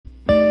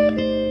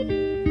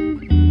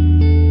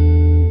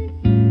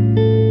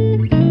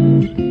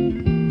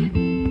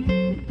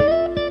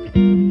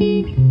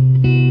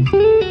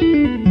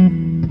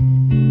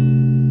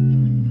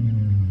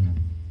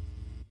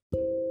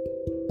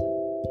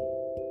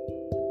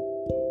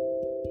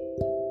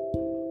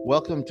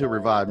Welcome to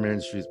Revive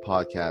Ministries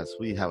podcast.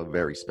 We have a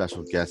very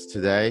special guest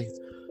today.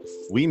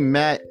 We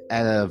met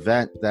at an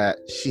event that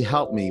she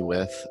helped me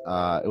with.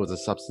 It was a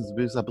substance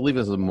abuse. I believe it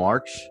was in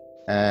March.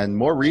 And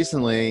more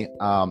recently,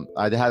 I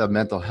had a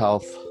mental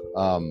health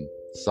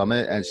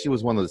summit, and she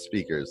was one of the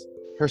speakers.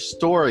 Her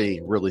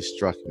story really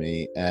struck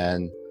me,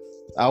 and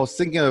I was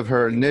thinking of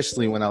her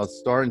initially when I was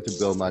starting to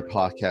build my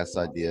podcast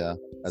idea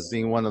as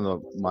being one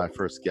of my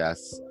first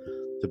guests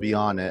to be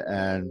on it.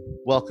 And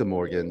welcome,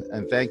 Morgan,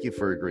 and thank you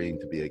for agreeing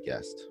to be a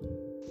guest.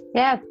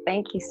 Yeah,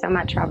 thank you so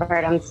much,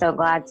 Robert. I'm so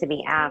glad to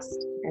be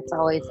asked. It's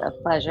always a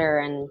pleasure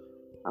and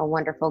a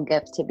wonderful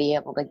gift to be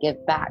able to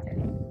give back.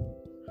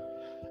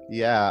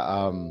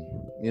 Yeah,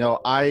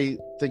 I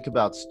think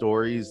about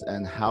stories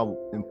and how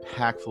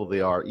impactful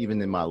they are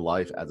even in my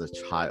life as a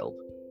child.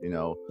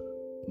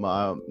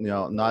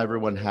 Not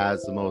everyone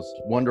has the most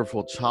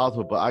wonderful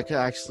childhood, but I could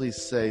actually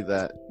say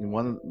that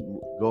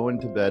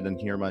going to bed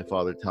and hear my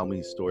father tell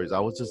me stories, I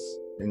was just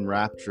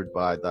enraptured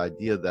by the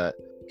idea that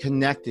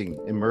connecting,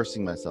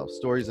 immersing myself.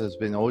 Stories has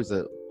been always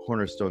a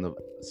cornerstone of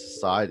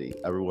society.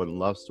 Everyone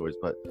loves stories,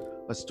 but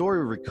a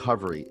story of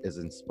recovery is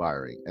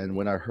inspiring. And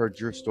when I heard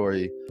your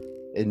story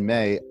in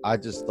May, I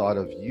just thought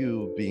of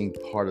you being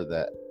part of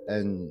that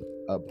and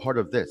part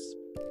of this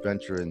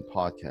venture in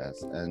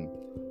podcast. And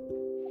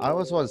I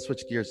also want to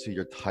switch gears to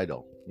your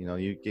title.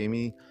 You gave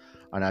me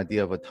an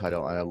idea of a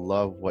title, and I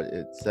love what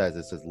it says.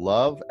 It says,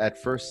 Love at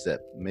First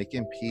Sip,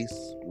 Making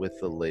Peace with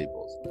the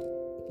Labels.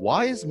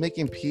 Why is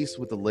making peace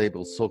with the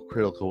labels so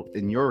critical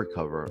in your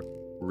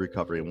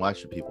recovery, and why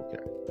should people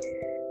care?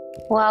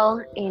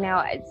 Well,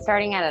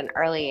 starting at an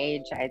early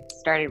age, I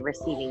started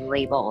receiving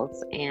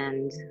labels.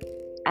 And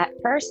at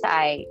first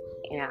I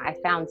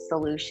found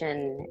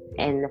solution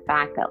in the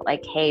fact that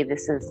hey,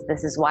 this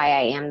is why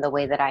I am the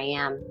way that I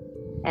am.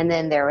 And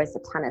then there was a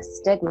ton of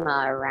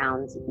stigma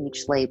around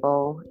each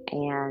label,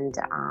 and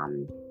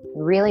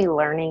really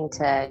learning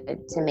to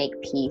make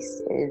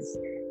peace is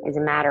a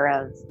matter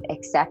of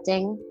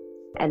accepting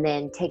and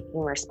then taking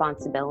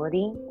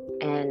responsibility,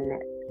 and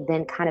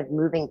then kind of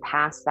moving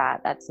past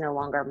that. That's no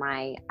longer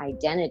my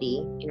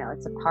identity.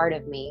 It's a part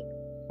of me,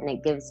 and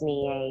it gives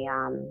me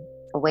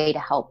a way to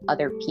help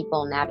other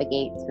people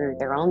navigate through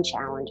their own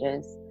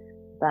challenges.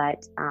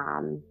 But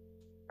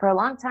for a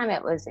long time,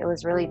 it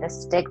was really the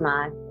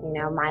stigma.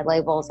 My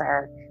labels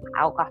are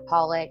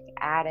alcoholic,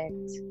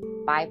 addict,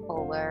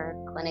 bipolar,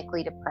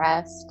 clinically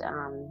depressed,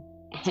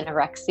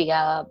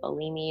 anorexia,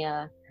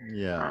 bulimia.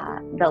 Yeah.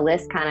 The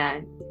list kind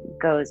of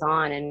goes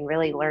on, and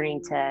really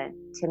learning to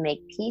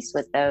make peace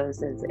with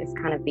those is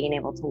kind of being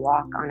able to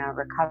walk on a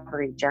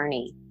recovery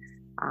journey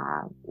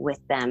with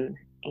them,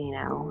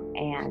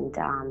 and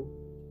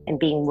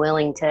being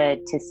willing to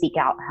seek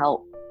out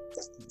help.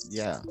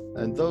 Yeah,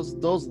 and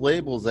those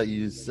labels that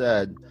you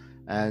said,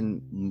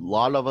 and a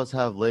lot of us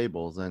have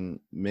labels, and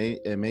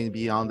it may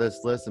be on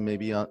this list, and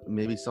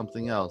maybe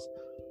something else,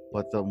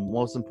 but the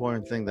most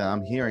important thing that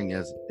I'm hearing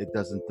is it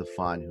doesn't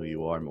define who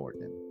you are,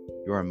 Morgan.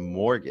 You're a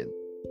Morgan.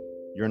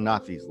 You're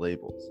not these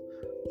labels.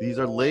 These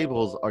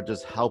labels are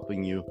just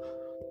helping you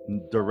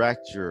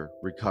direct your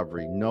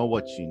recovery, know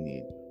what you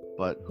need,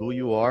 but who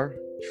you are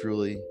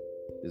truly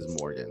is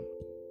Morgan,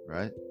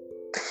 right?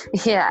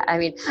 Yeah,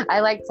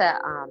 I like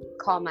to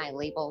call my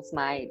labels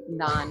my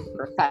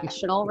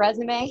non-professional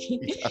resume.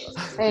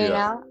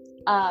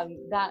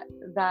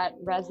 That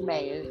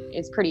resume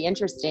is pretty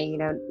interesting.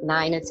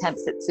 9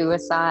 attempts at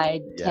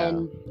suicide,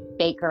 10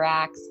 Baker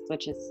Acts,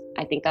 which is,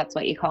 I think that's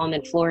what you call them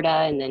in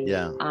Florida, and then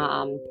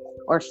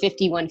or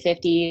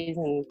 5150s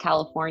in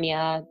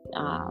California.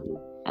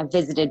 I've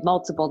visited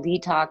multiple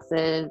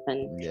detoxes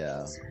and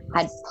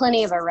had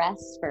plenty of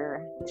arrests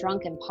for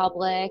drunk in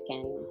public,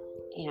 and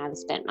I've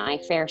spent my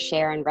fair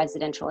share in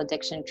residential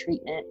addiction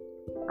treatment.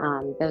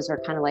 Those are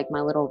kind of like my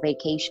little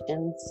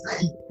vacations.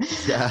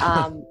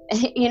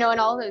 And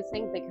all those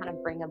things, they kind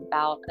of bring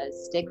about a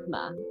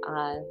stigma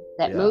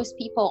that most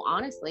people,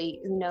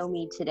 honestly, who know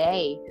me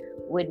today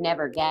would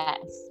never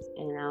guess.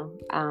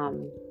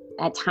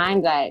 At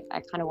times I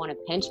kind of want to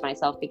pinch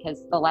myself,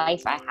 because the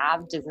life I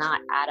have does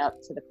not add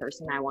up to the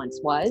person I once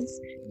was.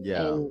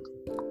 And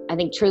I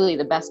think truly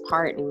the best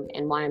part,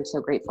 and why I'm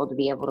so grateful to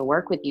be able to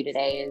work with you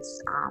today,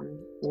 is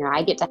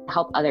I get to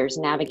help others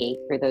navigate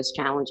through those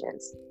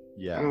challenges.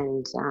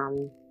 And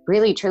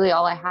really truly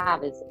all I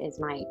have is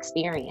my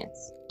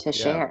experience to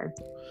share.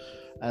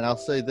 And I'll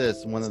say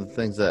this, one of the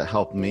things that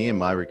helped me in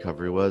my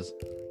recovery was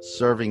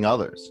serving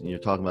others. And you're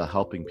talking about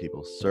helping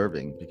people,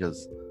 serving,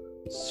 because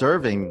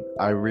serving,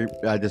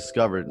 I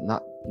discovered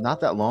not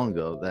that long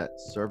ago that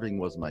serving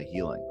was my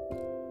healing.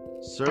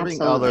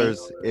 Serving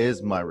others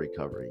is my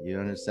recovery. You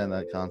understand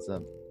that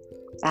concept?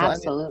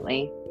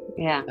 Absolutely.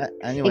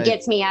 Anyway, it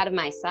gets me out of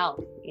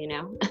myself,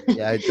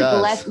 Yeah, it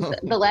does.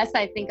 the less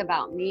I think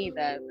about me,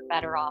 the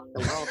better off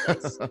the world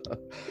is.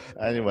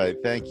 Anyway,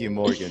 thank you,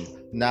 Morgan.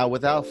 Now,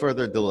 without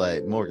further delay,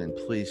 Morgan,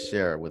 please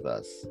share with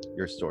us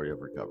your story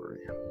of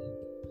recovery.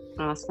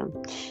 Awesome.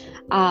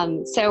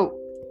 So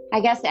I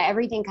guess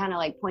everything kind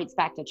of points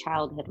back to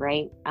childhood,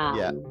 right?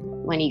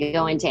 When you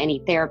go into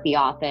any therapy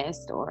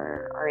office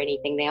or or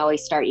anything. They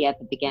always start you at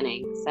the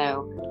beginning.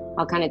 So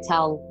I'll kind of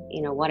tell,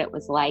 you know, what it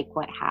was like,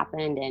 what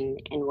happened,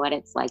 and what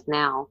it's like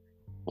now.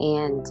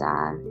 And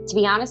to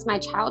be honest, my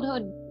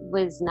childhood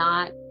was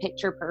not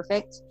picture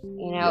perfect.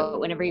 You know,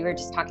 whenever you were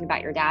just talking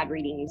about your dad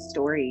reading you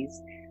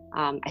stories,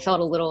 I felt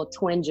a little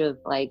twinge of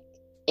like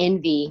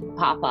envy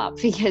pop up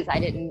because I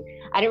didn't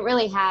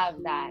really have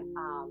that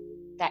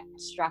that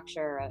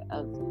structure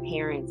of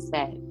parents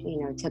that, you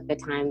know, took the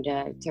time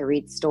to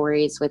read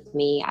stories with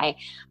me. I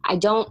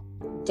don't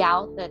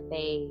doubt that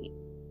they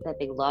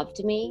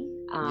loved me.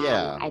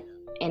 I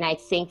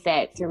think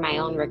that through my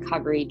own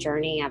recovery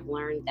journey, I've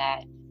learned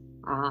that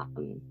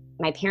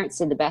my parents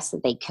did the best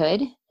that they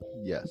could.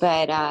 Yes.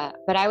 But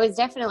I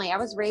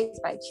was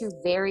raised by two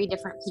very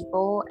different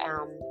people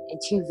in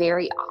two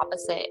very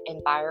opposite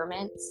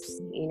environments.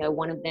 You know,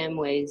 one of them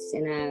was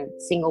in a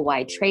single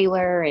wide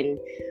trailer and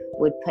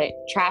would put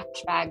trash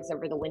bags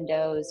over the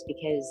windows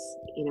because,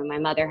 you know, my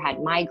mother had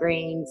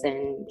migraines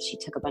and she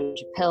took a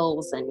bunch of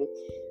pills, and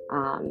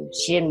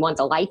she didn't want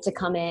the light to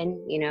come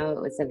in. You know,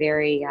 it was a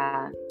very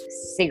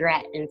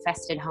cigarette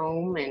infested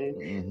home.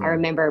 And I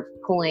remember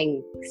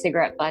pulling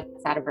cigarette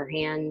butts out of her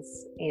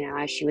hands, you know,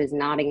 as she was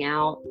nodding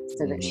out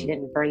so that she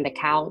didn't burn the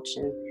couch.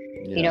 And,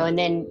 you know, and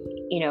then,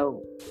 you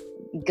know,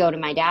 go to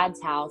my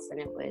dad's house and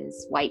it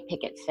was white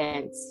picket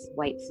fence,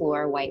 white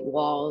floor, white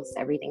walls.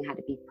 Everything had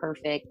to be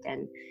perfect.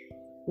 And,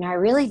 you know, I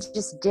really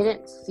just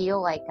didn't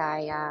feel like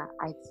I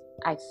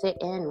fit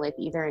in with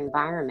either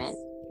environment.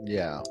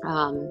 Yeah.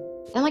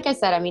 And like I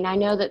said, I mean, I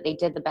know that they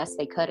did the best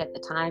they could at the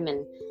time,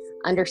 and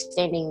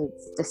understanding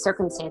the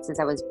circumstances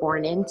I was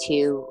born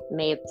into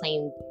may have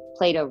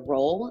played a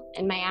role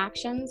in my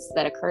actions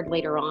that occurred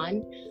later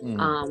on,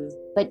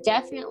 but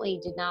definitely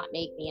did not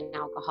make me an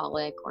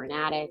alcoholic or an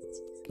addict.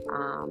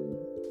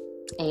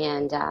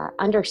 And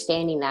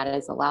understanding that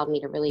has allowed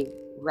me to really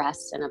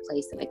rest in a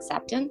place of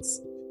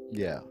acceptance.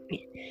 Yeah.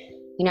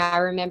 You know, I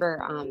remember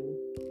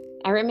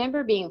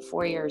being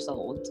 4 years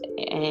old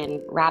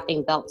and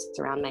wrapping belts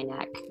around my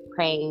neck,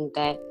 praying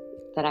that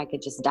I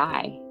could just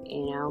die,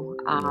 you know.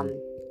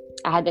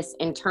 I had this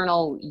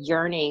internal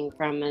yearning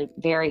from a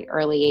very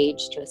early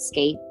age to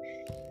escape.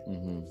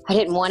 I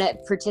didn't want to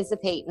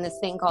participate in this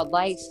thing called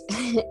life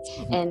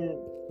and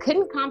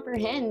couldn't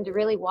comprehend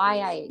really why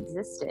I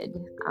existed.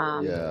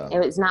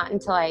 It was not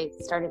until I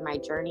started my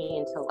journey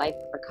into life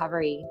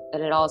recovery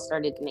that it all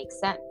started to make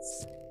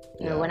sense.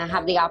 You know, when I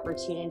have the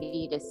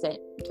opportunity to sit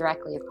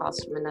directly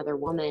across from another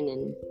woman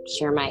and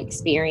share my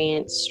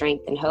experience,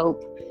 strength, and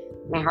hope,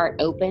 my heart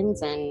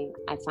opens and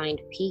I find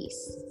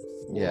peace.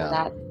 You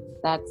know,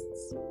 that's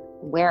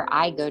where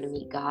I go to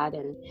meet God.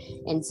 And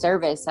in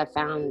service, I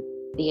found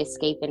the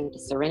escape and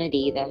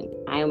serenity that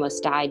I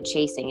almost died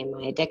chasing in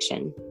my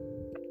addiction.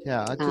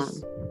 Yeah,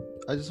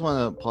 I just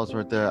want to pause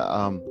right there.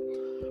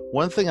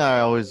 One thing I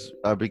always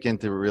begin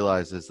to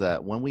realize is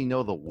that when we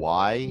know the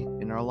why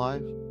in our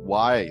life,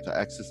 why, the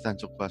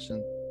existential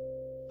question,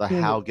 the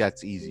how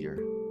gets easier.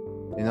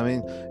 You know what I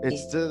mean?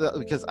 It's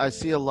because I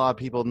see a lot of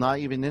people not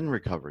even in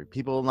recovery,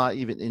 people not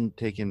even in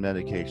taking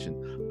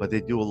medication, but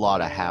they do a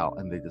lot of how,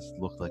 and they just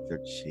look like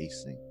they're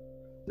chasing.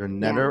 They're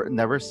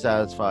never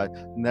satisfied,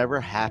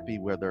 never happy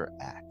where they're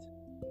at.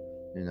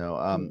 You know,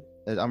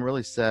 I'm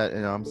really sad.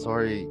 You know, I'm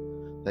sorry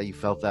that you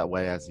felt that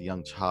way as a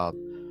young child.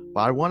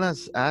 But I want to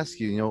ask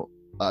you, you know,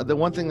 the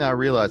one thing that I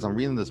realized, I'm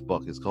reading this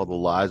book, it's called The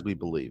Lies We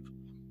Believe.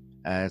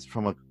 And it's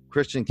from a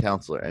Christian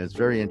counselor, and it's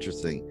very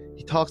interesting.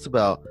 He talks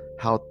about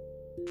how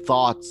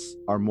thoughts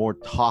are more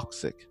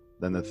toxic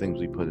than the things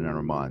we put in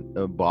our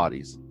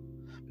bodies.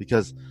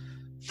 Because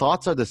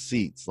thoughts are the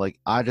seeds. Like,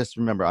 I just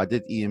remember I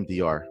did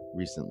EMDR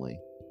recently.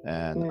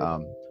 And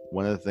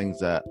one of the things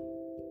that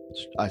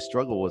I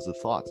struggle was the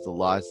thoughts, the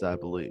lies that I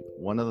believe.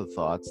 One of the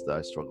thoughts that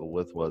I struggled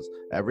with was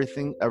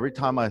every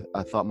time I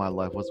thought my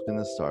life was going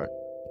to start,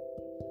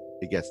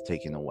 it gets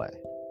taken away.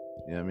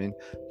 You know what I mean?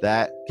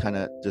 That kind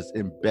of just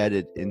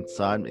embedded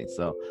inside me.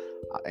 So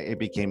it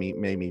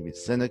made me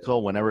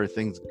cynical. Whenever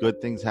good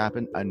things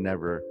happen, I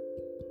never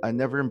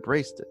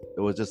embraced it.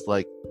 It was just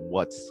like,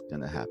 what's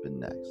going to happen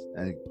next?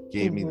 And it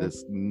gave me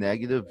this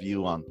negative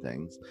view on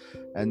things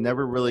and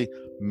never really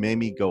made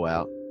me go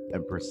out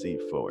and proceed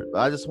forward.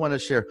 But I just want to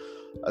share,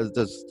 I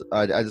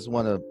just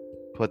want to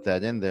put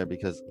that in there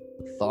because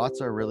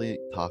thoughts are really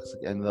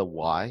toxic, and the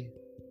why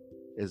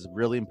is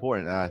really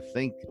important. And I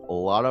think a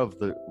lot of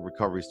the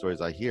recovery stories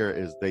I hear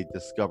is they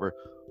discover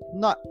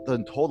not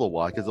the total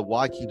why, because the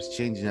why keeps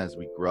changing as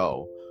we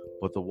grow,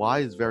 but the why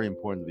is very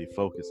important to be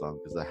focused on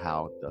because the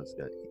how does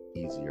get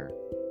easier,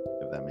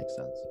 if that makes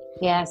sense.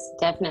 Yes,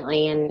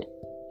 definitely. And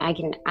I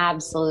can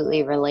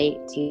absolutely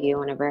relate to you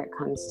whenever it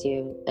comes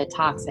to the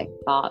toxic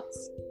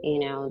thoughts, you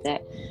know,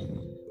 that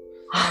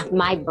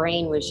my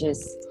brain was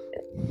just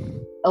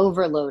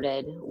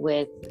overloaded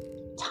with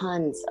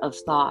tons of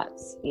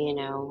thoughts, you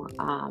know,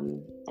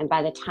 and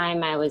by the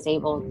time I was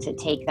able to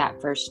take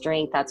that first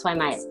drink, that's why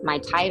my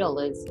title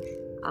is,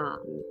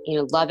 you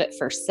know, Love at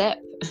First Sip,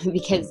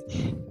 because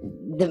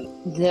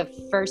the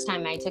first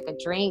time I took a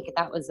drink,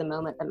 that was the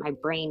moment that my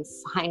brain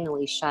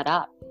finally shut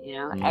up. You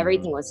know,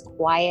 everything was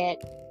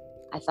quiet.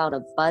 I felt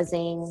a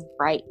buzzing,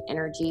 bright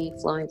energy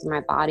flowing through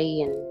my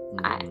body, and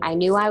Mm-hmm. I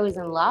knew I was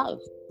in love.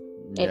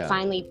 It Yeah.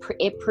 finally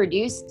it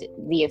produced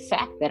the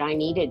effect that I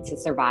needed to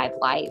survive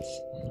life.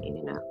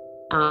 You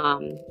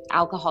know,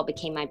 alcohol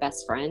became my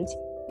best friend.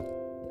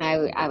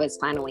 I was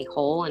finally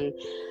whole, and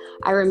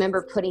I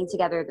remember putting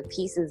together the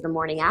pieces the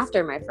morning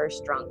after my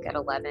first drunk at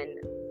 11,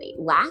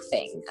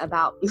 laughing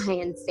about my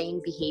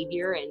insane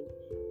behavior and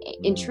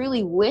Mm-hmm.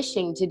 truly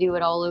wishing to do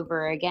it all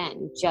over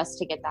again, just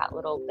to get that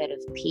little bit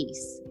of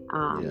peace,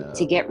 Yeah.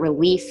 to get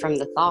relief from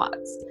the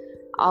thoughts.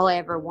 All I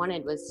ever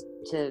wanted was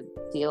to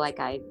feel like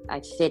I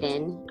fit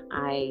in,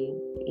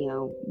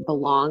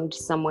 belonged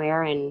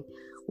somewhere. And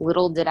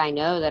little did I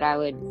know that I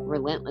would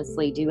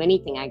relentlessly do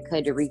anything I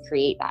could to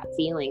recreate that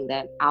feeling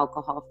that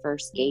alcohol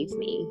first gave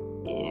me.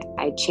 And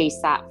I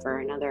chased that for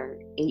another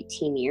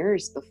 18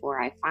 years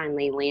before I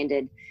finally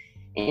landed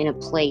in a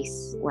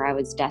place where I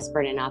was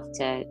desperate enough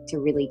to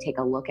really take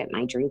a look at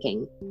my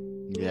drinking.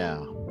 Yeah.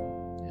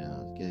 Yeah.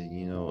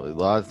 Okay, a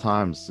lot of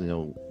times,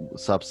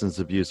 substance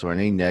abuse or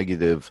any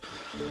negative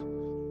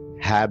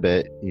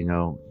habit,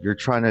 you're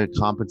trying to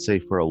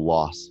compensate for a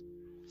loss,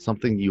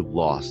 something you've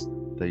lost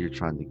that you're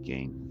trying to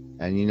gain.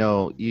 And you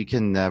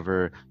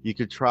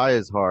could try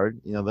as hard.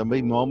 There'll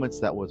be moments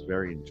that was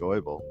very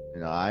enjoyable.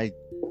 I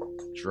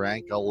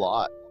drank a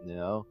lot,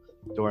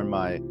 during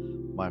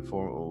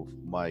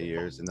my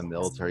years in the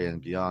military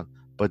and beyond.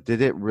 But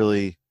did it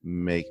really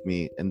make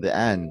me, in the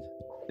end,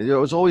 it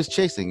was always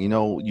chasing.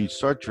 You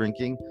start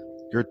drinking,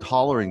 your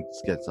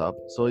tolerance gets up,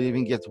 so it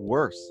even gets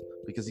worse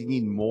because you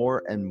need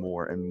more and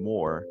more and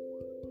more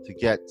to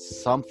get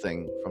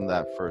something from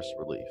that first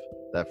relief,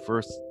 that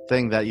first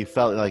thing that you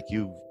felt like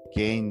you've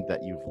gained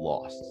that you've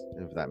lost,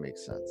 if that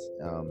makes sense.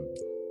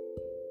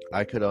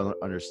 I could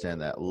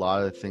understand that. A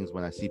lot of things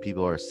when I see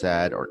people are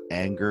sad or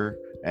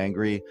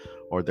angry,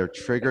 or they're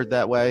triggered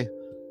that way,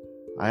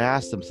 I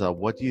ask themselves,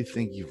 what do you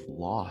think you've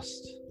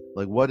lost?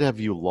 Like, what have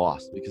you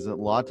lost? Because a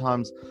lot of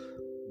times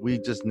we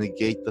just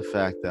negate the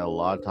fact that a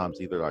lot of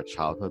times either our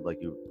childhood, like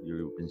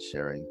you've been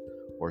sharing,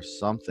 or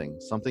something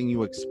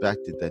you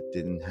expected that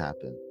didn't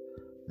happen.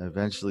 And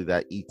eventually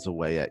that eats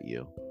away at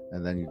you.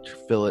 And then you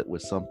fill it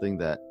with something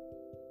that,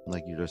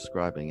 like you're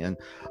describing. And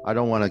I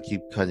don't want to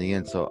keep cutting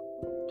in, so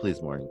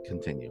please, Maureen,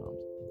 continue.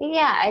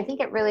 Yeah, I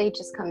think it really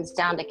just comes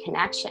down to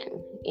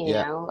connection.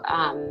 Yeah.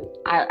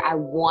 I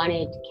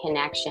wanted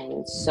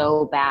connection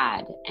so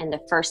bad. And the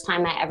first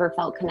time I ever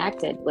felt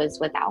connected was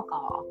with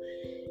alcohol.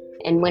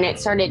 And when it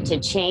started to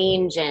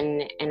change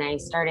and I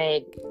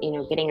started,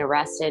 getting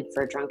arrested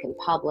for drunk in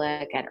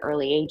public at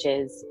early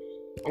ages,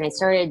 and I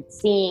started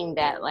seeing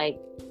that like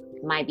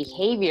my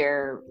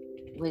behavior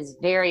was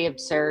very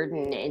absurd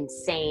and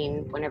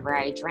insane whenever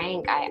I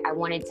drank, I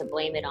wanted to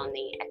blame it on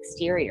the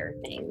exterior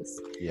things.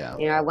 Yeah.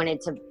 I wanted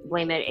to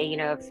blame it,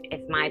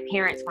 if my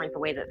parents weren't the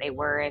way that they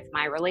were, if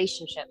my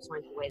relationships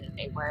weren't the way that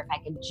they were, if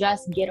I could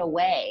just get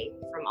away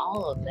from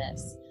all of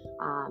this,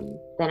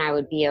 then I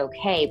would be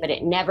okay. But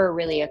it never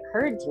really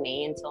occurred to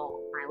me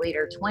until my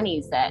later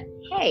 20s that,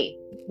 hey,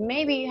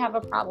 maybe you have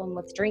a problem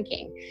with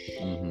drinking.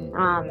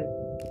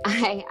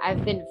 Mm-hmm.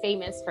 I've been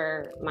famous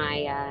for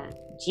my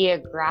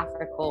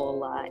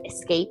geographical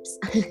escapes.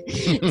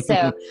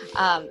 So,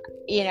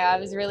 I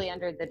was really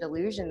under the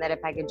delusion that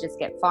if I could just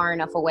get far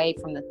enough away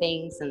from the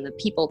things and the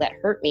people that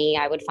hurt me,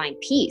 I would find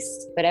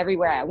peace. But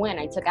everywhere I went,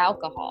 I took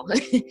alcohol,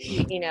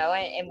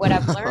 and what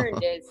I've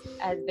learned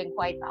has been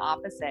quite the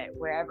opposite.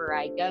 Wherever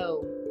I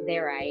go,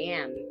 there I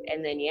am.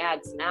 And then you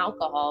add some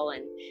alcohol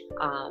and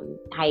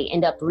I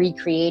end up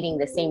recreating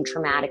the same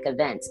traumatic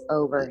events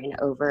over and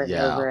over and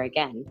over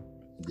again.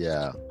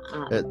 Yeah.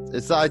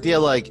 It's the idea,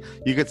 like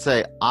you could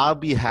say, I'll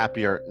be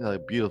happier,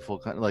 like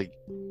beautiful, like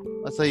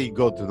let's say you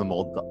go to the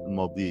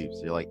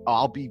Maldives, you're like,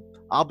 oh,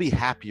 I'll be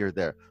happier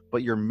there,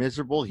 but you're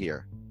miserable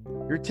here.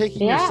 You're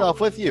taking yourself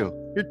with you.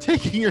 You're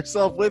taking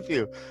yourself with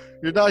you.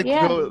 You're not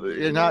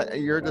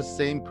you're the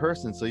same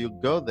person. So you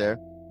go there,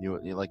 you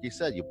like you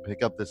said, you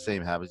pick up the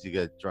same habits, you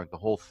get drunk. The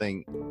whole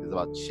thing is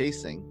about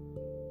chasing.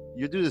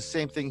 You do the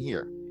same thing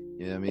here.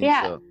 You know what I mean?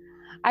 Yeah. So,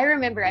 I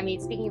remember,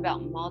 speaking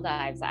about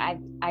Maldives, I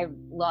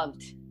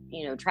loved,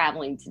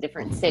 traveling to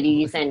different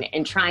cities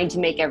and trying to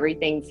make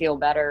everything feel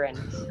better. And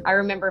I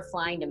remember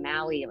flying to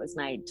Maui. It was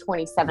my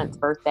 27th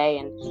birthday,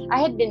 and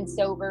I had been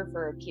sober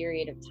for a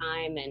period of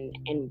time.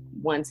 And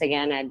once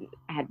again, I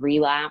had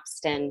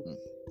relapsed. And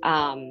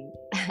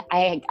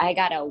I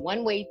got a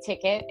one-way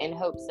ticket in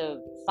hopes of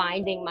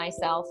finding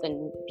myself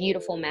in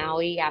beautiful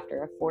Maui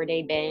after a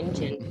 4-day binge.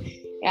 And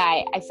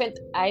I spent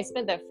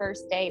the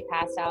first day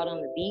passed out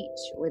on the beach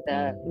with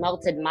a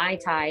melted Mai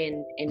Tai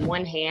in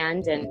one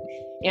hand. And,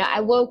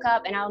 I woke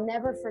up and I'll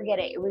never forget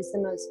it. It was the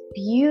most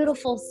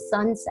beautiful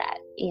sunset,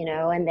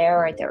 and there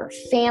were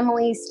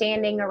families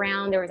standing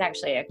around. There was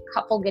actually a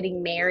couple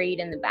getting married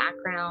in the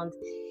background.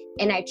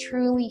 And I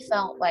truly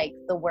felt like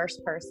the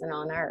worst person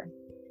on earth.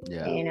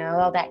 Yeah.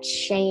 All that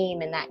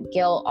shame and that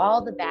guilt,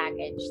 all the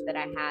baggage that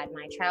I had,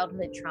 my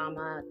childhood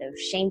trauma, those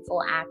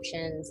shameful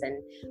actions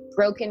and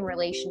broken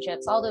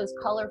relationships, all those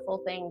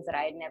colorful things that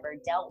I had never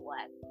dealt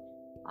with.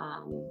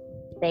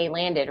 they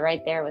landed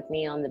right there with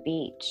me on the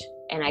beach,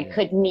 and I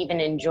couldn't even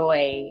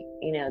enjoy,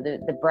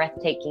 the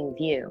breathtaking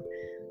view.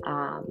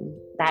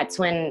 That's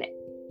when,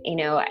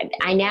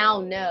 I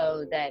now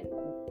know that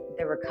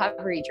the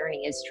recovery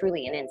journey is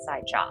truly an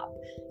inside job.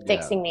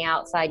 Fixing the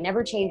outside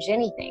never changed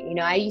anything.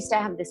 I used to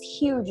have this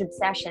huge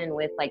obsession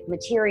with like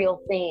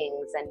material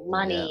things and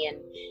money, and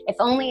if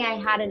only I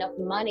had enough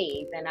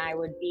money, then I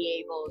would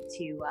be able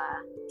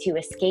to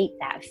escape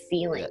that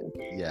feeling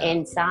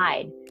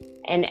inside.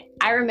 And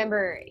I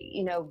remember,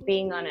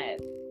 being on a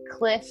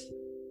cliff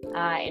in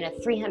a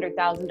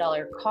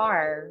 $300,000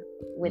 car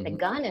with a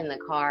gun in the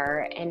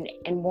car and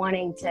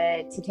wanting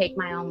to take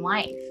my own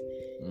life.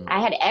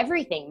 I had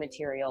everything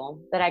material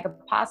that I could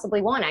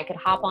possibly want. I could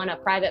hop on a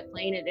private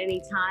plane at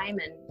any time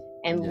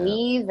and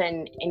leave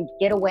and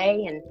get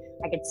away, and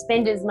I could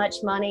spend as much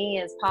money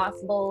as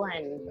possible.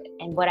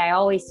 And what I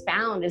always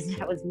found is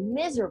that I was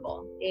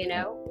miserable,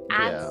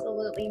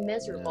 absolutely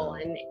miserable.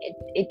 And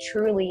it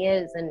truly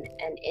is an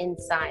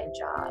inside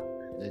job.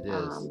 It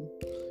is.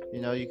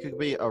 You could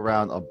be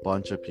around a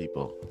bunch of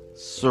people,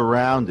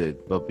 surrounded,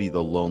 but be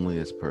the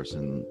loneliest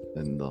person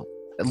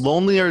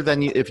lonelier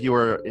than if you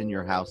were in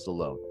your house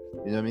alone.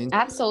 You know what I mean?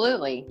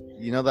 Absolutely.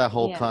 That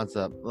whole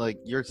concept, like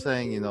you're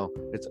saying,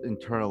 it's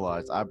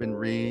internalized. I've been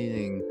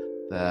reading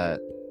that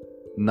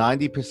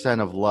 90%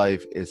 of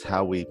life is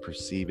how we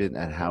perceive it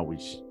and how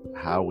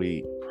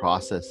we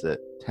process it.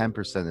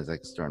 10% is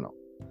external.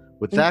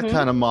 With that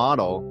kind of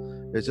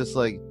model, it's just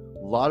like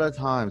a lot of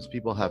times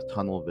people have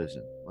tunnel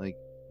vision. Like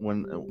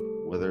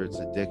whether it's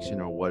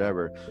addiction or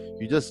whatever,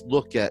 you just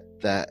look at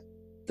that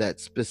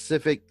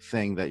specific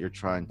thing that you're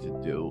trying to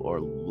do,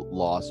 or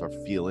loss or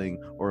feeling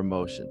or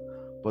emotion.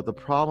 But the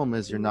problem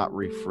is you're not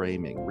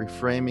reframing.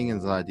 Reframing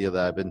is an idea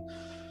that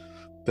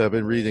I've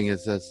been reading.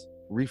 Is this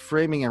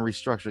reframing and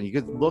restructuring. You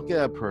could look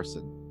at a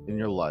person in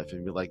your life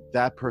and be like,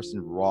 that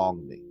person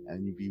wronged me,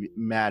 and you'd be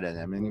mad at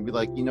him, and you'd be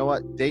like, you know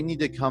what, they need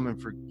to come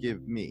and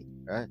forgive me,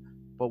 right?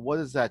 But what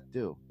does that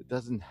do? It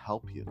doesn't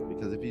help you,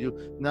 because if you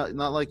do not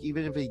like,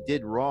 even if he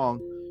did wrong,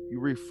 you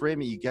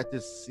reframe it, you get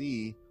to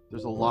see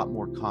there's a lot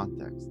more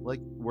context. Like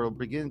we're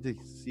beginning to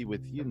see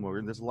with you,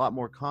 Morgan, there's a lot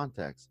more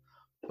context.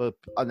 But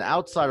an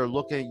outsider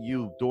looking at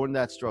you during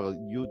that struggle,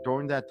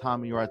 during that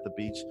time you were at the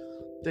beach,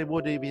 they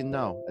wouldn't even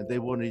know, and they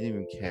wouldn't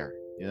even care.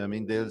 You know what I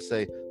mean? They would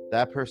say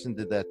that person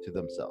did that to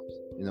themselves,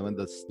 and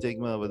the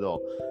stigma of it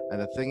all.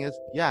 And the thing is,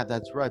 yeah,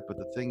 that's right. But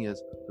the thing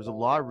is, there's a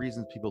lot of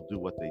reasons people do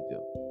what they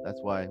do. That's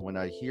why when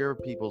I hear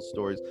people's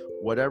stories,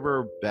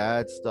 whatever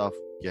bad stuff,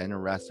 getting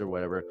arrested or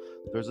whatever,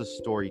 there's a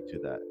story to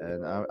that.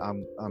 And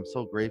I'm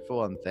so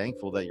grateful and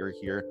thankful that you're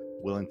here,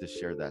 willing to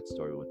share that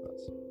story with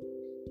us.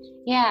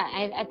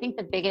 Yeah, I think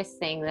the biggest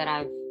thing that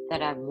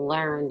I've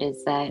learned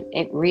is that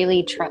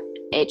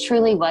it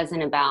truly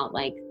wasn't about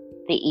like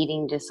the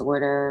eating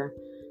disorder,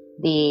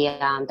 the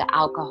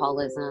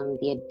alcoholism,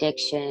 the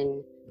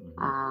addiction.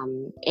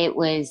 It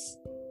was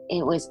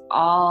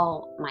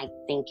all my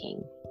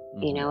thinking.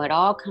 It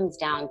all comes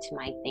down to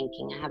my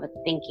thinking. I have a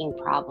thinking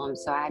problem,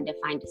 so I had to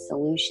find a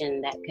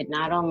solution that could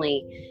not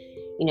only,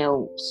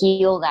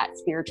 heal that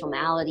spiritual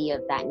malady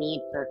of that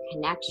need for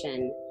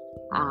connection,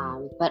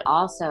 but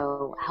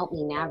also help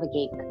me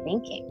navigate the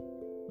thinking.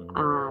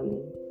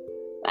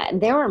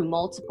 There were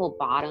multiple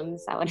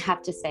bottoms, I would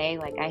have to say.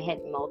 Like I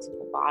hit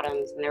multiple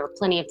bottoms, and there were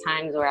plenty of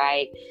times where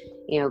I,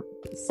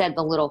 said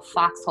the little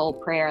foxhole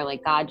prayer,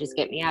 like, God, just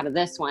get me out of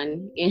this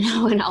one,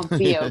 and I'll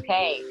be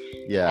okay.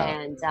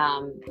 And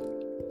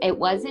it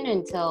wasn't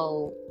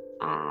until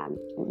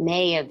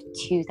May of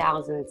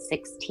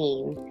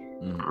 2016,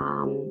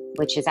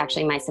 which is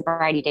actually, my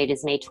sobriety date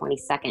is May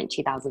 22nd,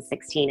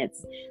 2016.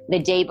 It's the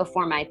day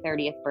before my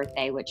 30th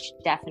birthday, which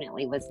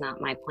definitely was not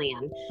my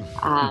plan.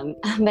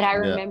 But I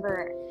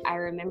remember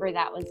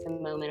that was the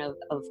moment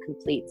of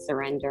complete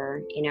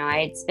surrender.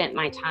 I had spent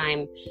my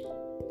time,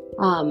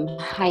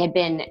 I had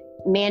been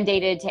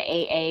mandated to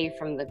AA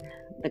from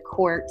the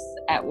courts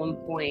at one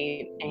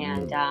point,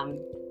 and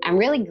I'm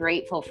really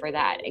grateful for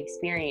that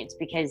experience,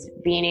 because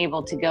being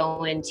able to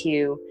go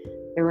into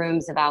the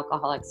rooms of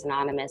Alcoholics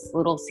Anonymous,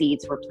 little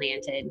seeds were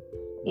planted.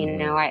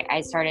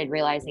 I started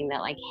realizing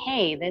that, like,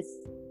 hey,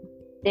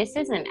 this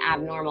isn't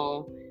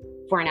abnormal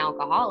for an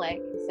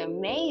alcoholic, so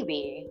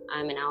maybe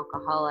I'm an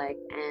alcoholic.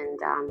 And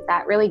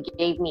that really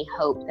gave me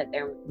hope that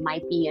there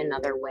might be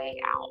another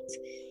way out.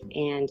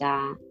 And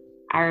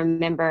I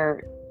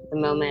remember the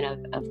moment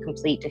of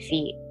complete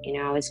defeat.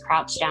 I was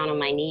crouched down on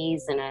my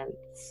knees in a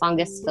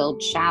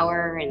fungus-filled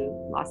shower in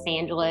Los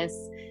Angeles,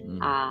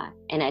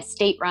 in a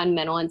state-run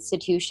mental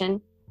institution.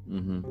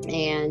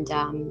 And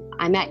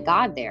I met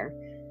God there.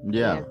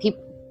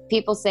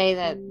 People say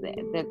that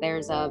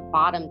there's a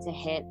bottom to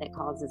hit that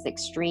causes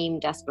extreme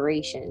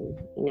desperation,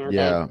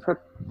 that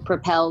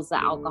propels the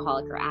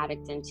alcoholic or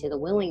addict into the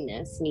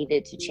willingness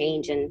needed to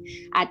change. And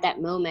at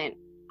that moment,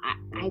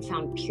 I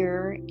found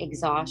pure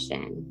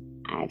exhaustion.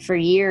 For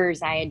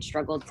years, I had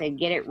struggled to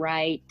get it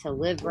right, to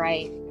live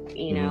right,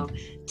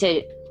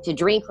 to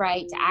drink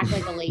right, to act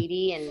like a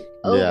lady, and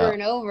over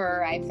and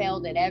over, I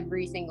failed at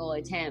every single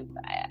attempt.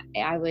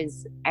 I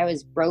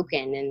was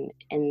broken,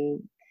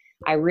 and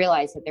I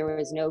realized that there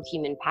was no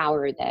human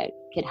power that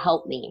could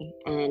help me,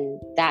 and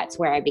that's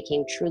where I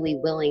became truly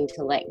willing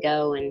to let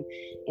go and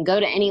go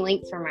to any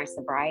length for my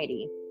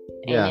sobriety.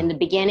 And in the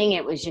beginning,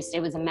 it was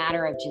a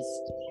matter of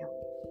just,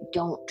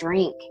 don't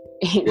drink,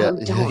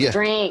 don't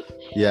drink.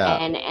 Yeah.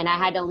 And I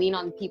had to lean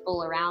on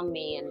people around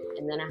me,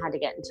 and then I had to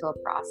get into a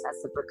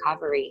process of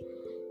recovery.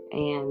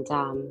 And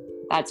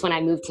that's when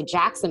I moved to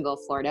Jacksonville,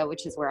 Florida,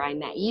 which is where I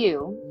met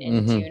you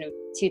in June of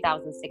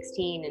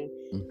 2016. And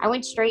I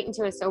went straight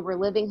into a sober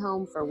living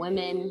home for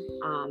women.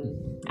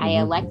 I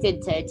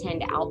elected to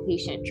attend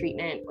outpatient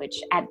treatment,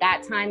 which at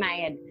that time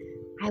I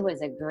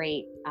was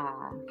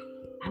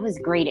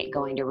great at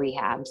going to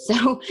rehab.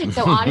 So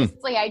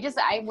honestly,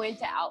 I went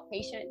to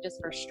outpatient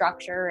just for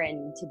structure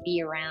and to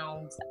be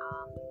around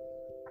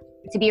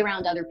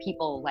other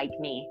people like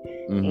me,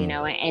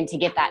 and to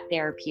get that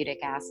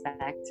therapeutic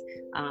aspect,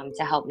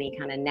 to help me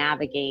kind of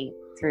navigate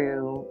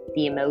through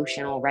the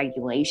emotional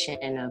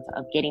regulation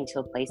of getting to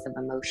a place of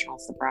emotional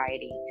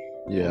sobriety.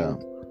 Yeah.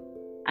 And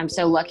I'm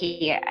so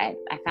lucky. I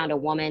found a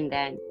woman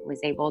that was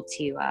able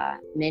to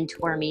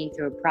mentor me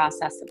through a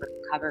process of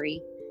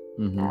recovery.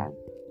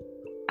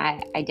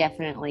 I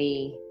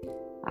definitely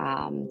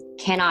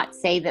cannot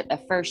say that the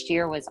first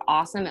year was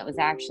awesome. It was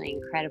actually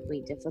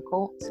incredibly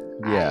difficult.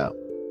 Yeah.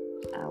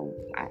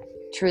 I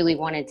truly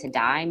wanted to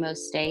die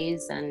most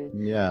days, and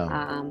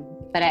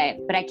but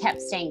I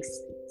kept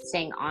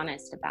staying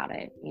honest about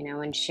it,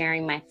 and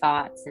sharing my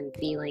thoughts and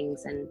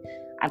feelings. And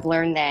I've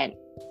learned that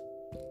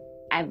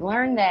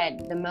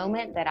the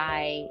moment that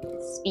I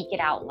speak it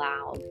out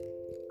loud,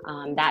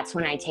 that's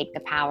when I take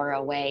the power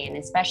away. And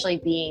especially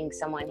being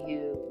someone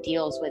who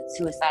deals with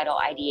suicidal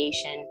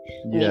ideation.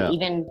 I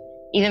mean,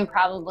 even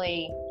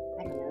probably,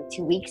 I don't know,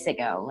 2 weeks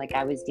ago, like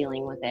I was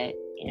dealing with it.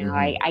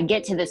 I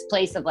get to this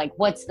place of like,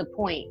 what's the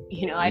point?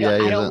 I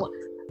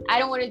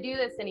don't want to do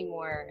this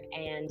anymore.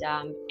 And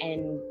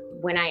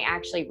when I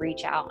actually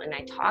reach out and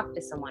I talk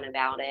to someone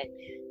about it,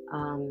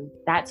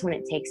 that's when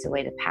it takes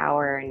away the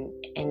power, and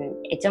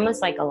it's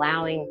almost like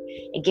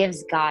it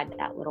gives God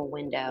that little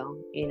window,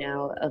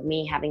 of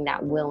me having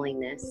that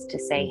willingness to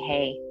say,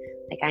 hey,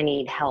 like I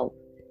need help.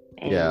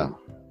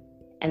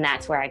 And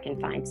that's where I can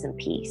find some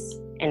peace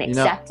and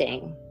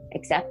accepting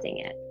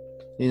it.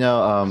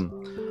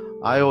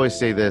 I always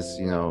say this,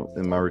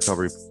 in my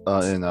recovery,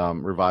 in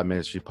Revive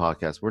Ministry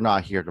podcast, we're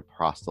not here to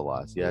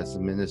proselytize. Yeah, it's a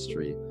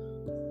ministry.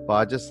 But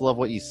I just love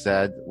what you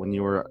said when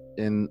you were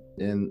in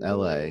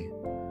LA.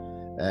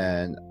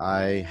 And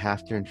I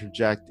have to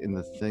interject in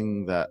the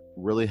thing that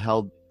really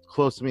held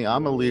close to me.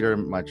 I'm a leader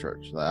in my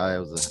church. I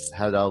was a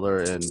head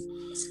elder in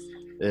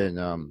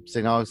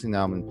St. Augustine.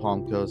 Now I'm in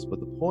Palm Coast. But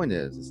the point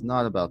is, it's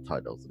not about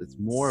titles. It's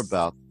more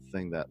about the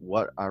thing that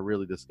what I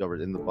really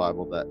discovered in the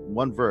Bible, that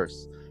one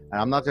verse, and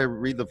I'm not going to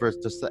read the verse,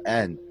 just the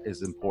end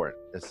is important.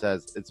 It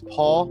says, it's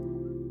Paul.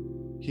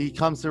 He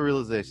comes to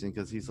realization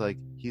because he's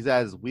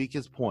at his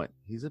weakest point.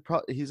 He's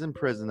in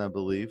prison, I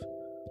believe.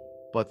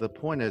 But the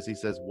point is, he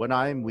says, when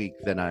I am weak,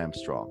 then I am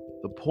strong.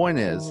 The point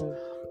is,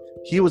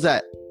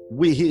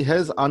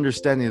 his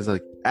understanding is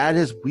like at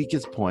his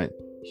weakest point,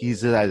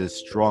 he's at his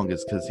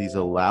strongest because he's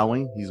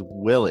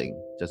willing,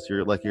 just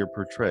like you're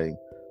portraying,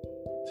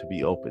 to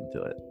be open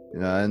to it.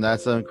 And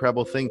that's an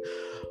incredible thing.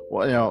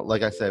 Well,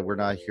 like I said, we're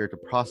not here to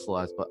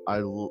proselytize, but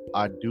I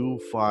do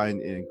find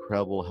it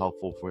incredibly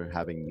helpful for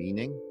having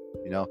meaning,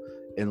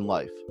 in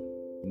life,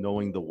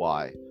 knowing the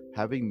why,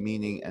 having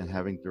meaning and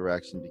having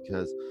direction.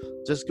 Because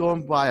just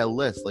going by a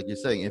list, like you're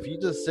saying, if you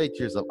just say to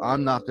yourself,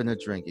 I'm not going to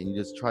drink, and you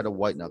just try to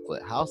white knuckle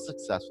it, how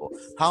successful,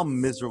 how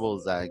miserable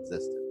is that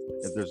existence?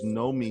 If there's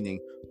no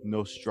meaning,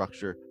 no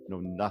structure, no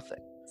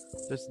nothing,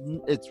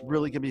 it's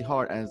really going to be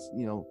hard. And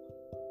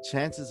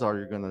chances are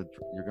you're gonna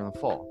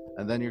fall,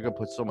 and then you're gonna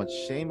put so much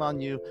shame on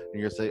you, and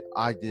you're gonna say,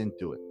 I didn't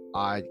do it,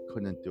 I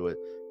couldn't do it,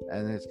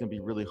 and it's gonna be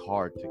really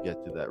hard to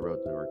get to that road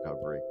to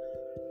recovery.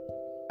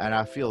 And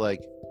I feel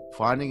like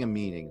finding a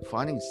meaning,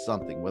 finding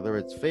something, whether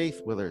it's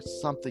faith, whether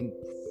it's something,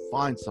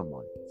 find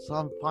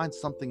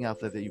something out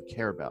there that you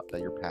care about,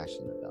 that you're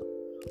passionate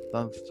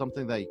about,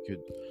 something that you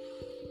could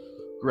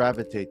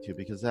gravitate to,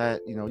 because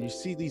that, you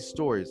see these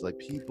stories, like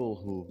people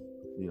who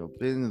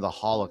been in the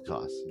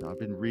Holocaust. I've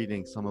been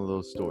reading some of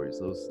those stories,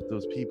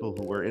 those people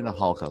who were in the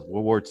Holocaust,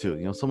 World War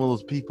II. Some of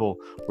those people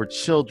were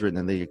children,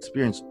 and they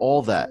experienced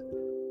all that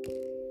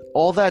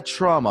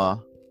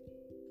trauma.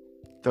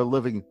 They're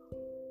living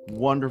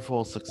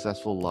wonderful,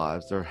 successful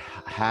lives. They're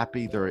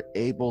happy. They're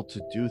able to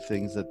do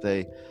things that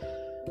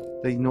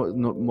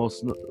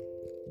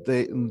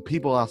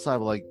people outside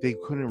were like, they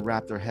couldn't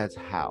wrap their heads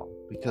how,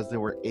 because they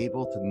were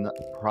able to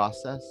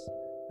process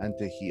and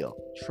to heal.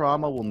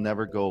 Trauma will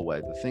never go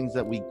away. The things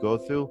that we go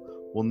through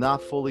will not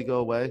fully go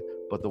away,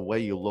 but the way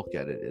you look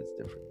at it is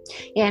different.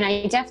 Yeah, and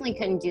I definitely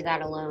couldn't do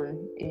that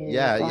alone.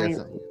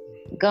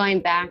 Going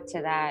back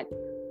to that,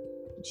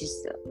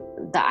 just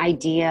the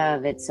idea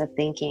of it's a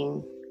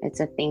thinking it's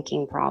a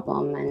thinking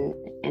problem,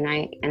 and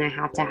I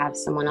have to have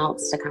someone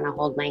else to kind of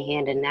hold my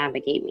hand and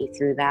navigate me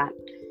through that.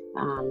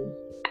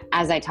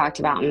 As I talked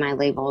about in my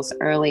labels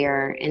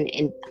earlier,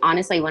 and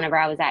honestly, whenever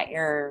I was at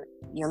your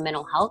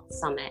mental health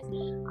summit,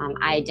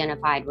 I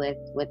identified with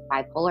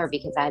bipolar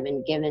because I've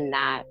been given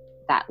that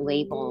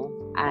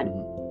label at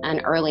an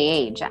early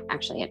age,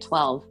 actually at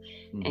 12.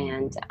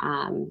 And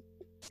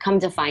come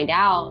to find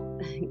out,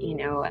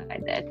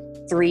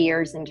 that 3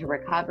 years into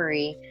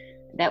recovery,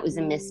 that was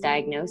a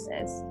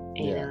misdiagnosis,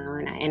 you know,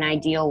 and I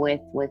deal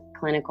with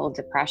clinical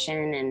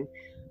depression,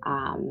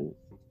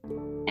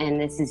 and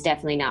this is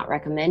definitely not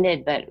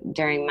recommended, but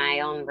during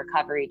my own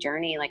recovery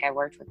journey, like, I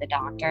worked with a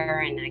doctor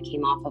and I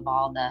came off of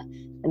all the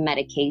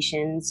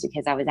medications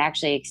because I was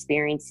actually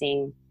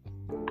experiencing,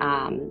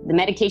 the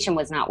medication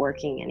was not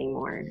working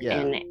anymore.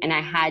 And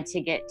I had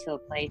to get to a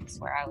place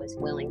where I was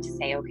willing to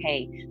say,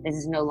 okay, this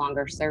is no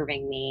longer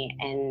serving me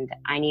and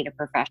I need a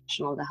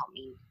professional to help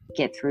me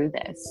get through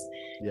this.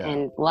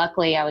 And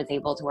luckily I was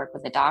able to work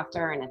with a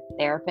doctor and a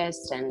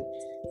therapist and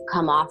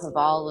come off of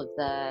all of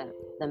the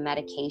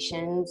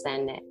medications,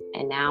 and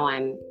now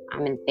I'm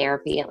in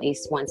therapy at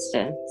least once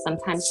to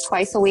sometimes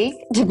twice a week,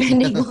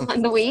 depending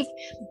on the week,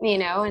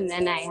 and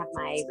then I have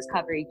my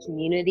recovery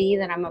community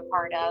that I'm a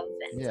part of,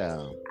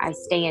 and I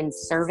stay in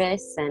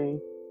service, and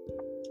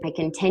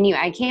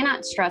I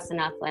cannot stress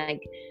enough,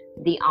 like,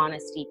 the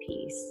honesty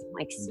piece,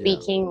 like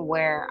speaking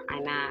where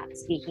I'm at,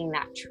 speaking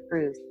that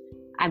truth,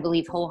 I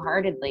believe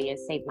wholeheartedly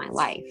has saved my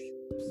life.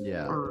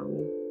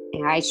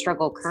 I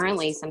struggle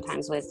currently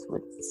sometimes with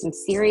some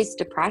serious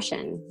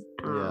depression.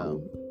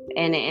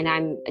 And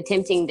I'm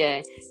attempting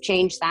to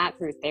change that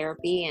through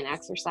therapy and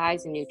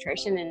exercise and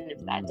nutrition. And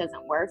if that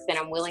doesn't work, then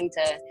I'm willing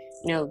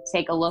to,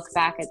 take a look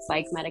back at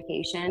psych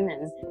medication.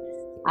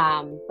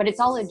 And, but it's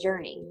all a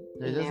journey.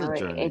 It is a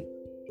journey.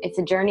 It's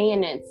a journey,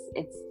 and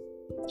it's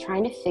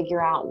trying to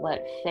figure out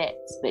what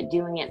fits, but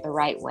doing it the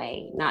right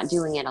way, not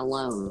doing it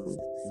alone.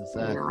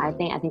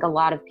 Exactly. I think a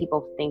lot of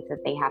people think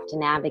that they have to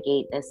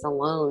navigate this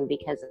alone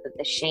because of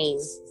the shame,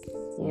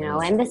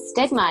 and the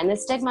stigma. And the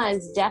stigma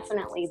is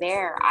definitely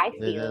there. I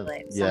feel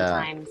it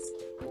sometimes.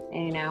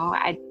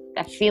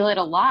 I feel it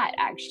a lot,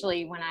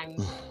 actually, when I'm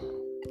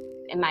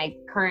in my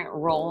current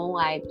role.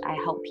 I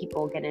help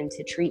people get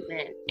into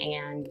treatment,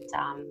 and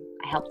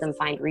I help them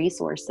find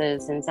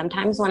resources. And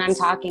sometimes when I'm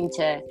talking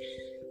to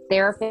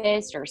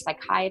therapists or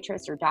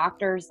psychiatrists or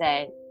doctors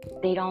that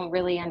they don't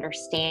really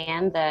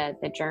understand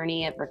the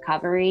journey of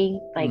recovery,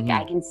 like,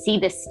 I can see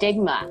the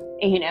stigma,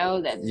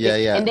 and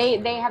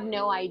they have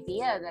no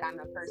idea that I'm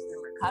a person in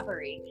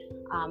recovery,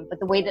 but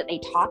the way that they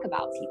talk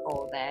about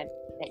people that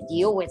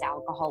deal with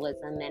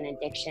alcoholism and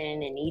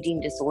addiction and eating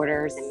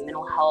disorders and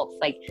mental health,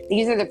 like,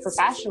 these are the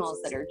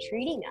professionals that are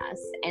treating us,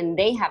 and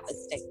they have a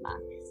stigma.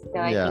 So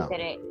I think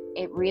that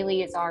it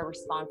really is our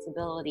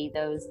responsibility,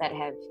 those that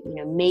have,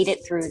 made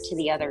it through to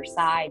the other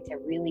side, to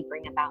really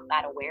bring about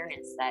that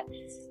awareness that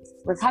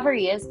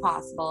recovery is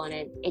possible, and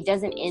it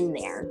doesn't end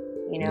there.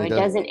 It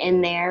doesn't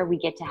end there. We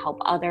get to help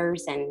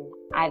others. And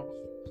I've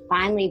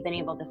finally been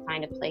able to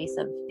find a place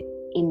of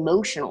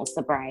emotional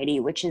sobriety,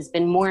 which has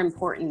been more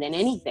important than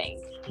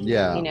anything.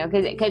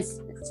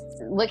 Because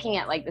looking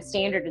at, like, the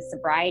standard of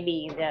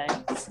sobriety, the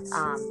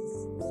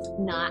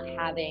not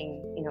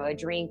having, a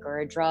drink or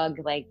a drug,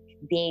 like,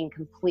 being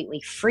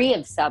completely free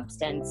of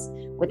substance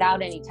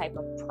without any type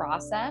of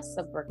process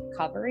of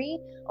recovery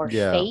or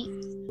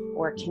faith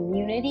or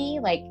community,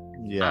 like,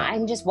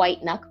 I'm just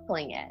white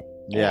knuckling it.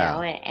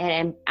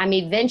 And I'm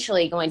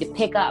eventually going to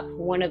pick up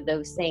one of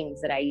those things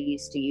that I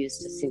used to use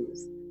to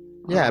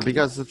soothe.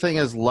 Because the thing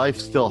is, life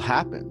still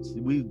happens.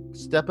 We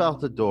step out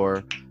the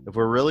door. If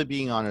we're really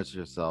being honest with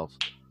yourself,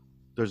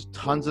 there's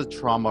tons of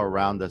trauma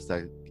around us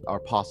that are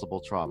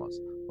possible traumas.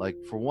 Like,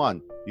 for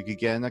one, you could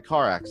get in a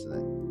car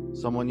accident.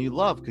 Someone you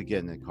love could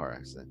get in a car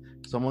accident.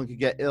 Someone could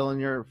get ill in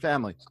your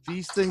family.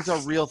 These things are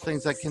real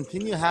things that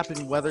continue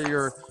happening whether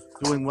you're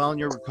doing well in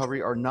your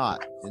recovery or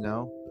not,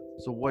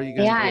 So what are you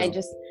going to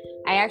do?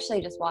 I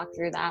actually just walked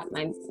through that.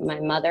 My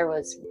mother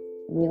was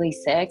really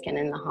sick and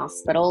in the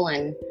hospital,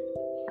 and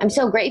I'm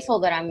so grateful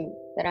that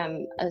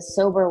I'm a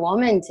sober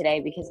woman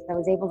today, because I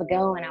was able to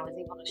go and I was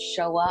able to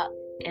show up,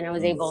 and I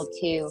was able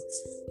to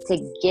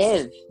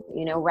give,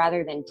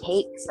 rather than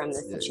take from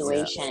the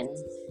situation.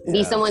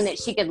 Be someone that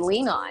she could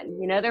lean on.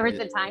 There was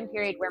a time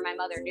period where my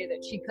mother knew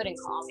that she couldn't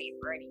call me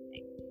for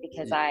anything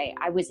because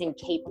I was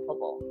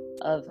incapable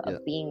of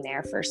being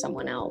there for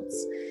someone else.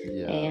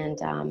 And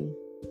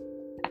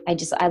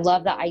I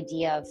love the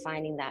idea of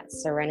finding that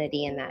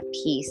serenity and that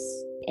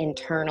peace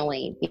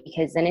internally,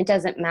 because then it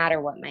doesn't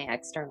matter what my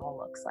external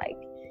looks like.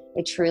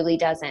 It truly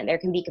doesn't. There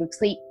can be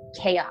complete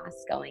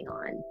chaos going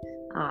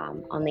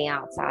on the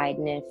outside.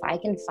 And if I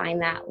can find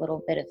that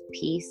little bit of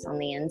peace on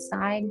the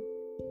inside,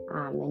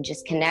 and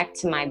just connect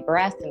to my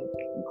breath and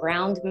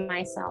ground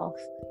myself,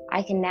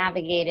 I can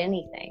navigate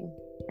anything.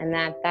 And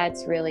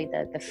that's really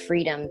the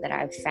freedom that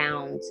I've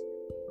found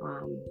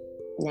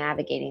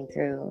navigating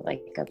through,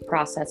 like, a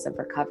process of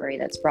recovery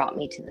that's brought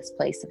me to this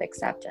place of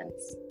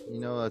acceptance.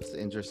 What's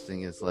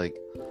interesting is, like,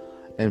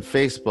 in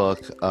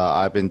Facebook,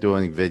 I've been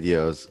doing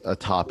videos, a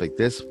topic.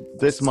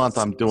 This month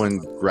I'm doing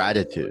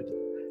gratitude.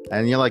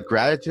 And like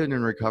gratitude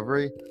and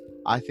recovery,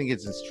 I think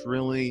it's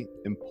extremely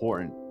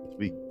important to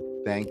be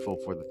thankful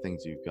for the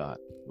things you've got.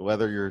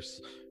 Whether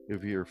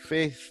if you're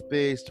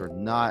faith-based or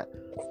not,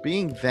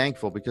 being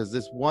thankful, because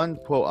this one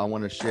quote I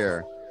want to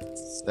share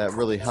that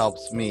really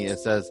helps me. It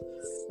says,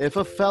 if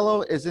a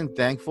fellow isn't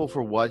thankful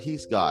for what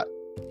he's got,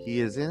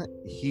 he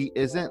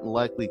isn't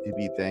likely to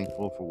be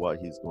thankful for what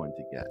he's going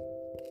to get.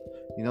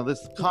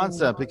 This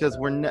concept, because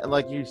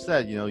like you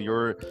said,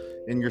 you're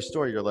in your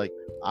story, you're like,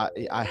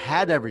 I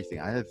had everything.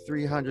 I had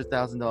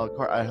 $300,000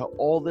 car. I had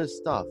all this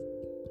stuff,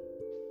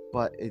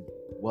 but it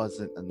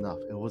wasn't enough.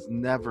 It was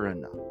never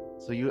enough.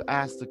 So you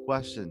ask the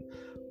question,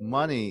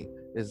 money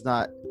is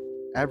not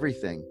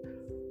everything.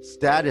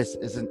 Status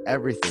isn't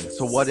everything.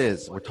 So what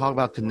is? We're talking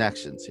about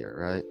connections here,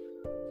 right?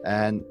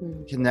 And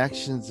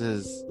connections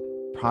is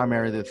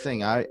primarily the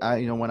thing. I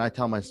when I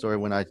tell my story,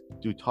 when I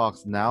do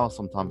talks now,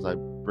 sometimes I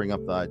bring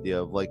up the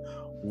idea of like,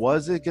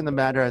 was it going to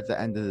matter at the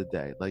end of the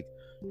day? Like,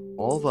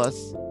 all of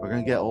us are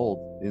going to get old,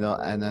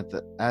 and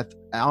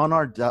on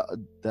our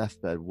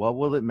deathbed, what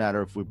will it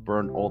matter if we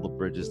burn all the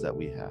bridges that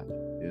we had?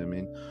 You know what I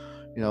mean?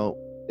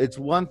 It's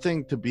one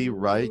thing to be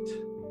right,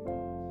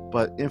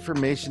 but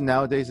information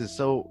nowadays is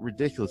so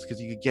ridiculous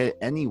because you could get it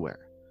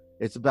anywhere.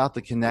 It's about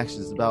the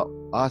connections. It's about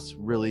us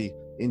really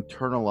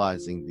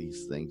internalizing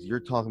these things. You're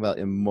talking about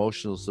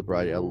emotional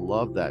sobriety. I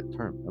love that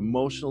term,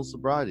 emotional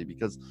sobriety,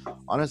 because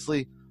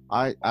honestly,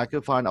 I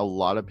could find a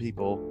lot of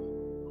people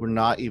who are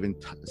not even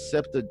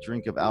sipped a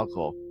drink of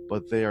alcohol,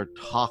 but they are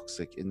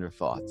toxic in their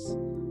thoughts,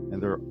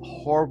 and they're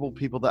horrible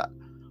people that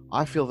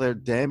I feel they're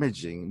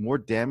more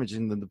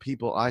damaging than the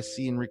people I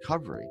see in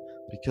recovery,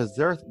 because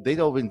they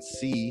don't even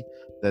see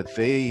that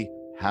they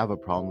have a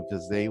problem,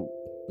 because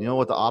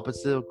what the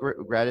opposite of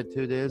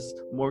gratitude is,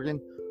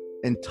 Morgan?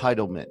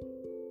 Entitlement.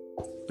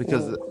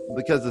 Because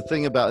the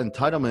thing about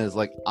entitlement is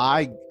like,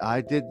 I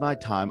did my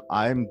time.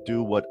 I am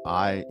due what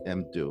I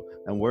am due.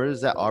 And where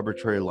does that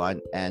arbitrary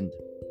line end?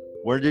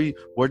 Where do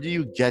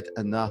you get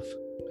enough?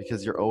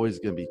 Because you're always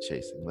going to be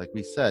chasing. Like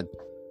we said,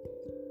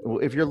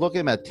 if you're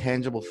looking at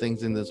tangible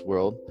things in this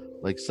world,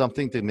 like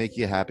something to make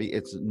you happy,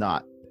 it's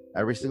not.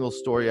 Every single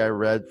story I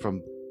read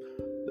from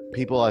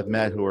people I've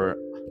met who are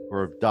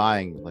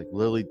dying, like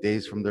literally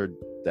days from their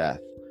death,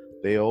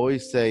 they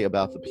always say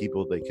about the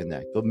people they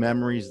connect, the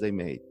memories they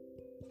made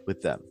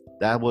with them.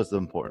 That was the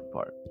important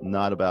part,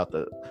 not about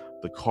the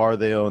car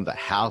they own, the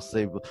house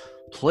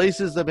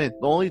places they made.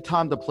 The only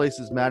time the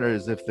places matter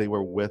is if they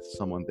were with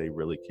someone they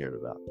really cared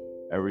about.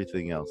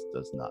 Everything else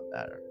does not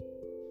matter.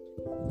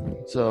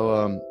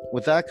 So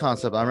with that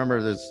concept, I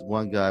remember this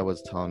one guy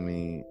was telling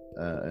me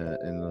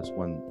in this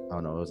one, I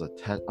don't know, it was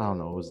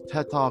a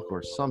TED Talk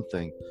or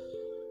something,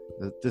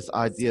 this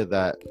idea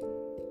that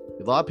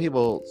a lot of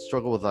people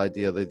struggle with the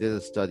idea. They did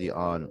a study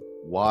on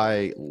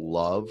why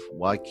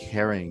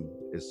caring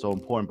is so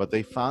important, but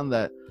they found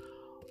that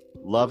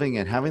loving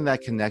and having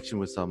that connection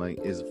with someone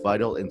is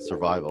vital in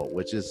survival,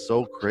 which is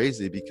so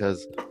crazy,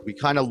 because we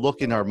kind of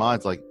look in our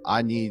minds like,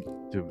 I need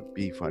to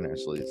be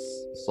financially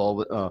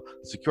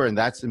secure, and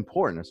that's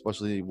important,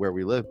 especially where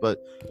we live,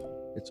 but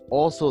it's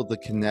also the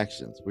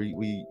connections.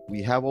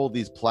 We have all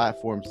these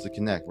platforms to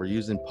connect. We're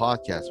using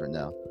podcasts right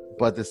now,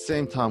 but at the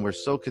same time, we're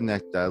so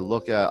connected. I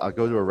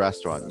go to a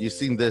restaurant. You've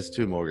seen this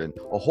too, Morgan.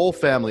 A whole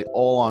family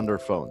all on their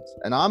phones,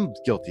 and I'm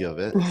guilty of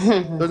it.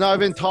 They're not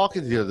even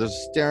talking to you. They're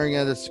staring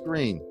at a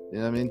screen. You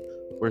know what I mean?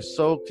 We're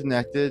so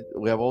connected.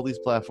 We have all these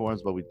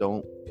platforms, but we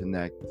don't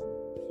connect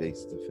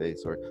face to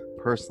face or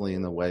personally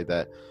in a way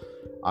that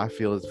I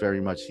feel is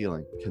very much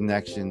healing.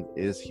 Connection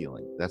is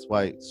healing. That's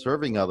why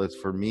serving others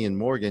for me and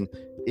Morgan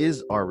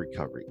is our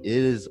recovery. It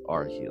is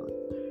our healing.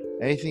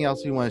 Anything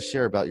else you want to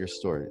share about your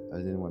story?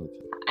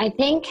 I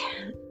think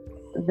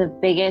the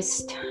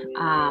biggest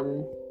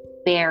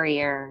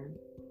barrier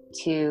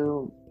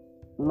to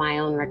my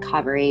own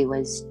recovery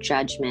was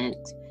judgment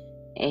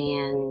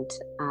and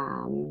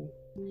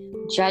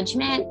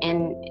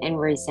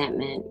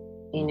resentment.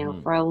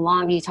 For a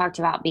long, you talked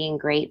about being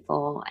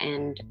grateful,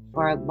 and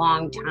for a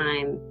long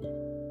time,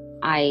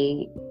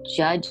 I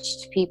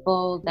judged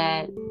people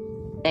that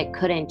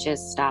couldn't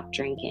just stop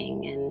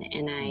drinking,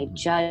 and I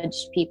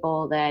judged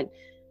people that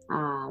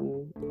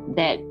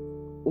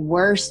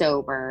were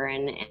sober,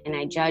 and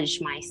I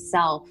judged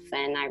myself,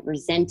 and I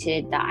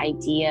resented the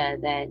idea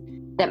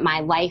that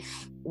my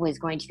life was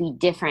going to be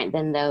different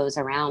than those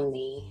around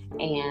me.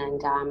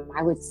 And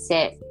I would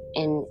sit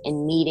in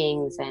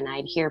meetings, and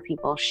I'd hear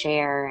people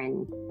share,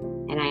 and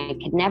I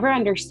could never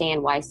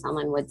understand why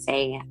someone would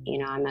say,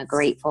 I'm a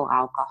grateful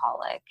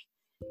alcoholic.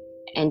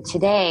 And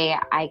today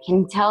I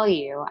can tell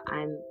you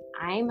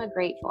I'm a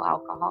grateful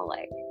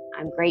alcoholic.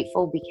 I'm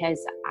grateful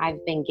because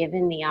I've been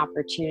given the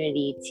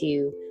opportunity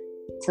to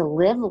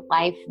live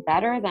life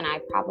better than I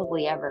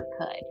probably ever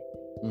could.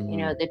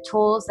 Mm-hmm. The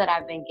tools that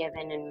I've been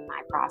given in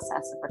my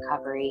process of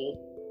recovery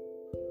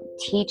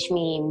teach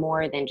me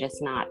more than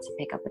just not to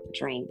pick up a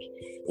drink.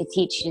 It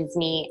teaches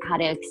me how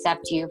to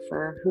accept you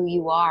for who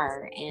you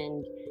are,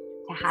 and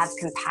to to have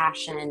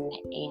compassion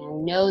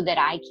and know that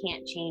I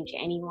can't change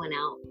anyone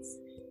else.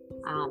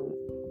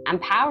 I'm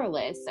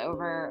powerless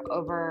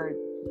over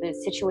the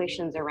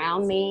situations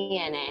around me,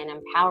 and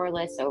I'm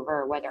powerless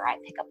over whether I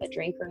pick up a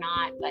drink or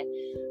not, but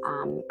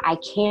I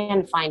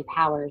can find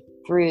power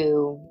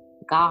through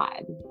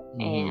God.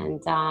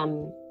 And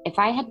if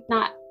I had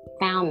not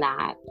found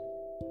that,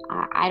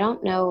 I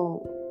don't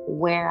know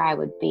where I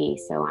would be.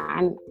 So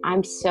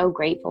I'm so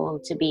grateful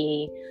to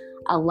be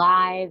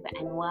alive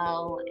and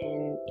well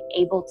and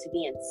able to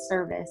be in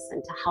service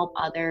and to help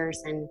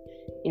others. And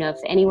if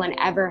anyone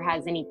ever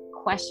has any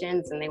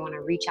questions and they want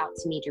to reach out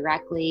to me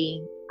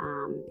directly,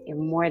 you're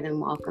more than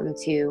welcome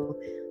to.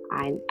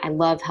 I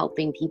love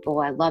helping people.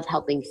 I love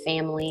helping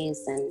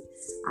families,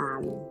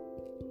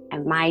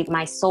 and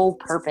my sole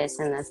purpose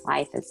in this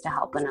life is to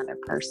help another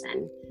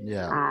person.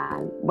 Yeah.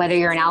 Whether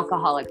you're an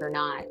alcoholic or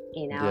not,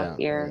 if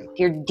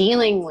you're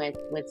dealing with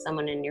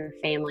someone in your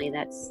family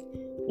that's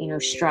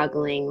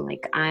struggling,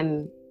 like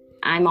I'm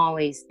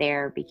always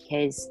there,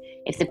 because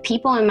if the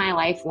people in my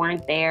life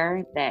weren't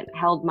there that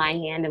held my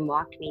hand and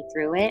walked me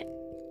through it,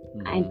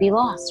 I'd be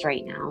lost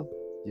right now.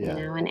 Yeah.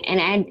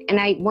 And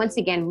I once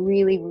again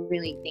really,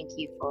 really thank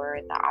you for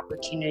the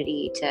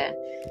opportunity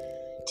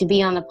to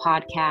be on the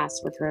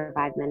podcast with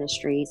Revive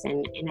Ministries,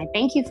 and I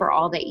thank you for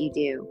all that you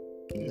do.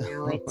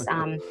 It's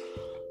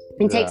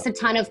it takes a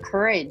ton of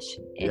courage.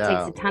 It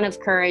takes a ton of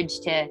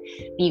courage to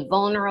be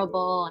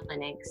vulnerable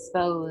and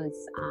expose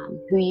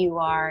who you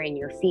are and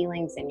your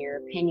feelings and your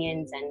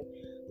opinions. And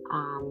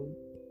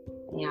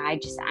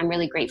I'm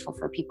really grateful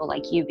for people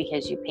like you,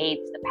 because you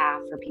paved the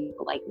path for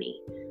people like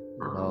me.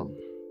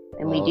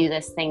 And we do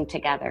this thing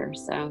together.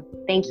 So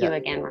thank you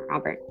again,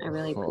 Robert. I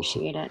really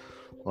appreciate it.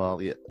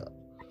 Well, yeah,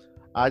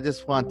 I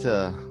just want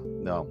to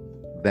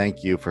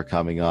thank you for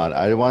coming on.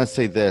 I want to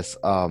say this,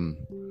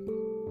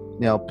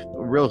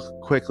 real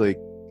quickly,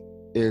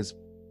 is,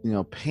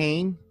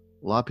 pain.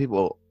 A lot of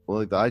people,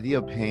 the idea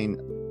of pain,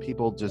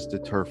 people just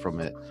deter from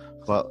it.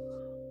 But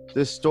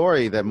this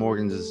story that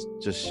Morgan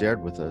just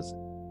shared with us,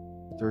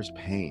 there's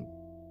pain.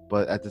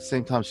 But at the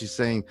same time, she's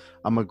saying,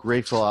 I'm a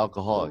grateful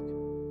alcoholic.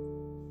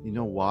 You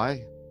know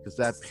why? Because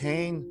that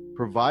pain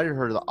provided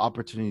her the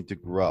opportunity to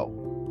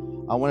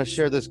grow. I want to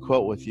share this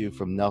quote with you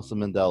from Nelson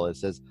Mandela. It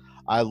says,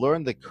 I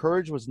learned that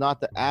courage was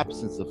not the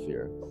absence of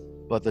fear,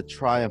 but the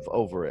triumph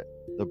over it.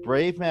 The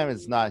brave man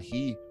is not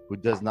he who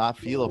does not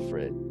feel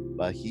afraid,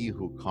 but he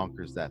who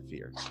conquers that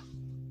fear.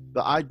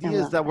 The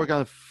idea is that we're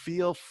going to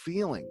feel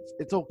feelings.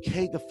 It's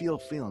okay to feel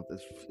feelings.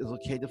 It's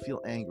okay to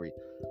feel angry.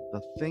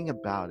 The thing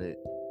about it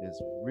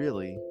is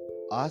really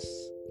us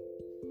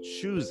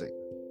choosing.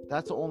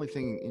 That's the only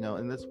thing,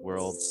 in this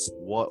world,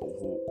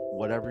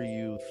 whatever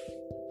you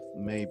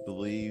may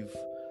believe,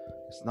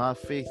 it's not a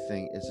faith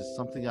thing. It's just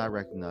something I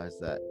recognize,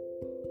 that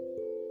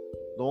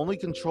the only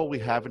control we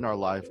have in our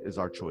life is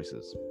our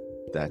choices.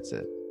 That's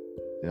it.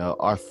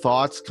 Our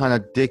thoughts kind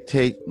of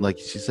dictate, like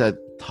she said,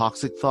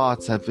 toxic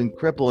thoughts have been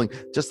crippling,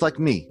 just like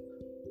me,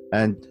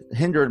 and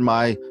hindered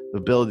my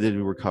ability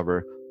to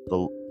recover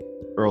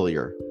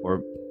earlier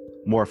or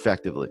more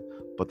effectively.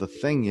 But the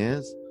thing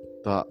is,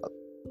 the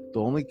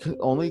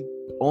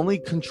only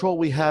control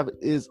we have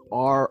is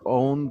our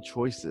own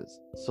choices.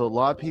 So a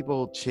lot of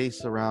people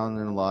chase around in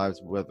their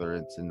lives, whether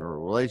it's in their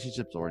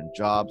relationships or in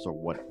jobs or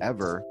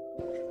whatever,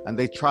 and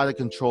they try to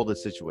control the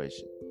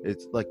situation.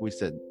 It's like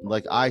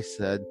I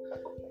said,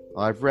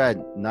 I've read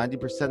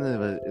 90%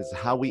 of it is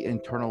how we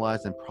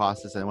internalize and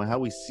process and how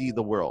we see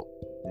the world.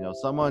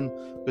 Someone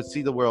could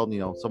see the world,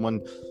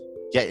 someone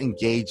get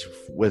engaged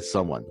with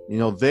someone.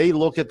 They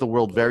look at the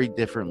world very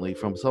differently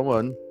from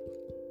someone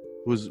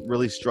who's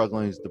really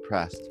struggling, who's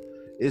depressed.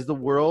 Is the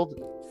world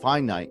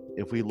finite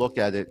if we look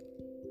at it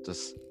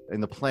just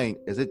in the plane?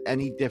 Is it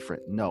any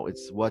different? No,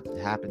 it's what's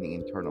happening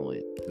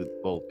internally with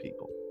both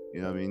people.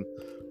 You know what I mean?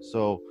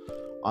 So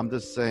I'm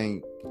just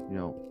saying,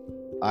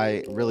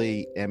 I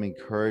really am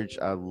encouraged.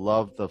 I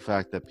love the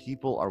fact that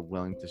people are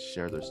willing to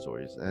share their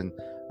stories. And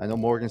I know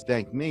Morgan's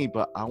thanked me,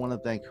 but I want to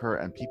thank her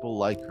and people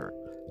like her.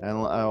 And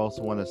I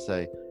also want to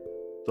say,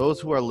 those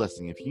who are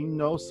listening, if you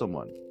know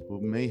someone who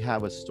may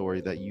have a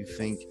story that you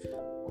think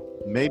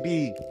may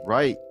be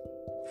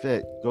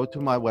fit, go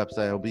to my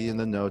website. It'll be in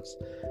the notes,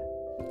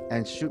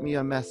 and shoot me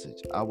a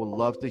message. I would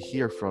love to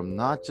hear from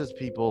not just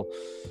people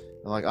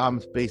like I'm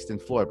based in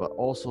Florida, but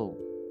also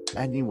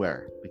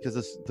anywhere, because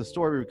the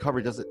story of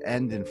recovery doesn't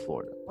end in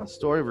Florida. The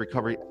story of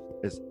recovery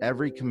is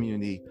every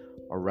community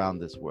around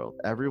this world.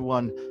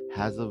 Everyone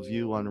has a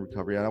view on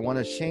recovery, and I want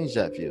to change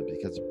that view,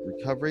 because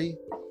recovery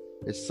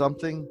is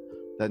something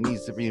that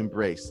needs to be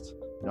embraced.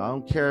 I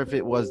don't care if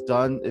it was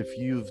done, if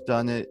you've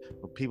done it.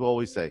 People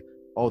always say,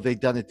 oh, they've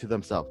done it to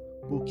themselves.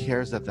 Who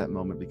cares at that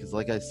moment? Because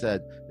like I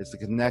said, it's the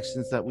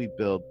connections that we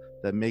build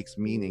that makes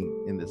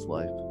meaning in this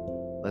life.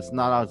 Let's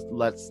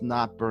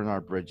not burn our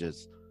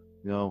bridges.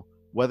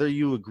 Whether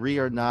you agree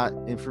or not,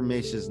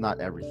 information is not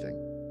everything.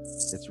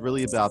 It's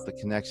really about the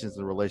connections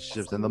and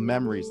relationships and the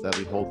memories that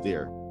we hold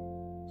dear.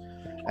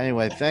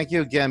 Anyway, thank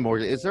you again,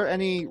 Morgan. Is there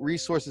any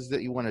resources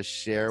that you want to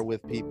share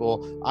with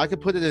people? I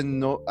could put it in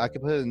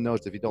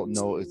notes if you don't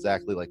know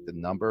exactly like the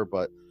number,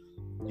 but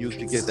you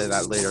could get that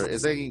out later.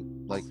 Is there any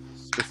like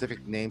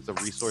specific names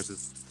of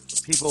resources,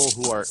 people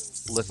who are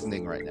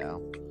listening right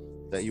now,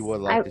 that you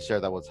would like to share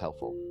that was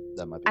helpful?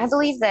 That might be. I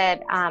believe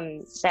that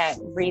that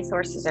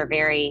resources are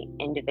very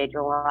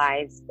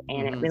individualized,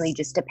 and it really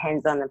just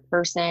depends on the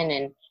person.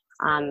 And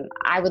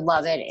I would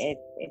love it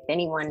if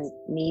anyone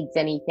needs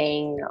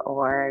anything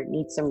or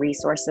needs some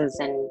resources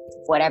in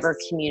whatever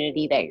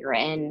community that you're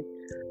in.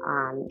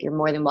 You're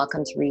more than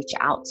welcome to reach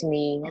out to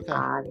me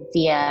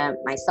via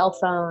my cell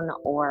phone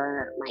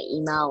or my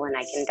email, and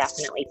I can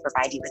definitely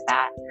provide you with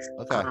that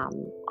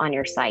on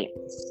your site.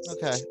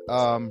 Okay.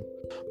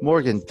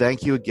 Morgan,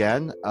 thank you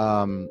again.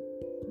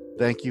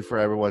 Thank you for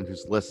everyone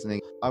who's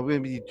listening. I'm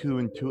going to be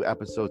doing 2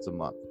 episodes a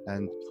month,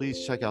 and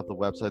please check out the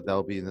website.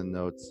 That'll be in the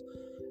notes.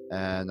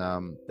 And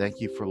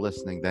thank you for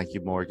listening. Thank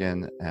you,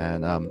 Morgan.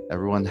 And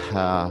everyone,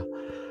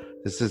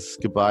 this is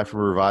goodbye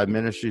from Revive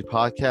Ministry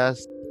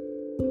podcast.